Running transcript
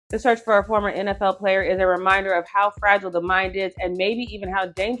The search for a former NFL player is a reminder of how fragile the mind is and maybe even how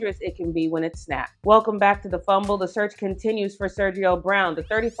dangerous it can be when it's snapped. Welcome back to The Fumble. The search continues for Sergio Brown. The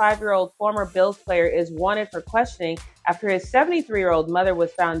 35-year-old former Bills player is wanted for questioning after his 73-year-old mother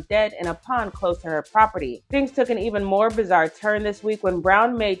was found dead in a pond close to her property. Things took an even more bizarre turn this week when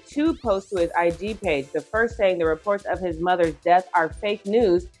Brown made two posts to his IG page. The first saying the reports of his mother's death are fake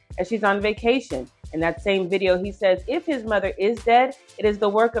news as she's on vacation. In that same video, he says if his mother is dead, it is the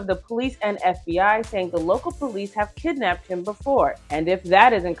work of the police and FBI, saying the local police have kidnapped him before. And if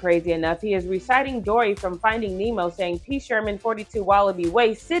that isn't crazy enough, he is reciting Dory from Finding Nemo, saying P. Sherman 42 Wallaby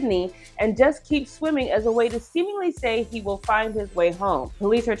Way, Sydney, and just keep swimming as a way to seemingly say he will find his way home.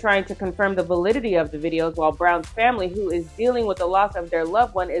 Police are trying to confirm the validity of the videos, while Brown's family, who is dealing with the loss of their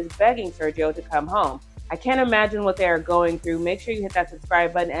loved one, is begging Sergio to come home. I can't imagine what they are going through. Make sure you hit that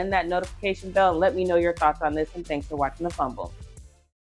subscribe button and that notification bell and let me know your thoughts on this, and thanks for watching The Fumble.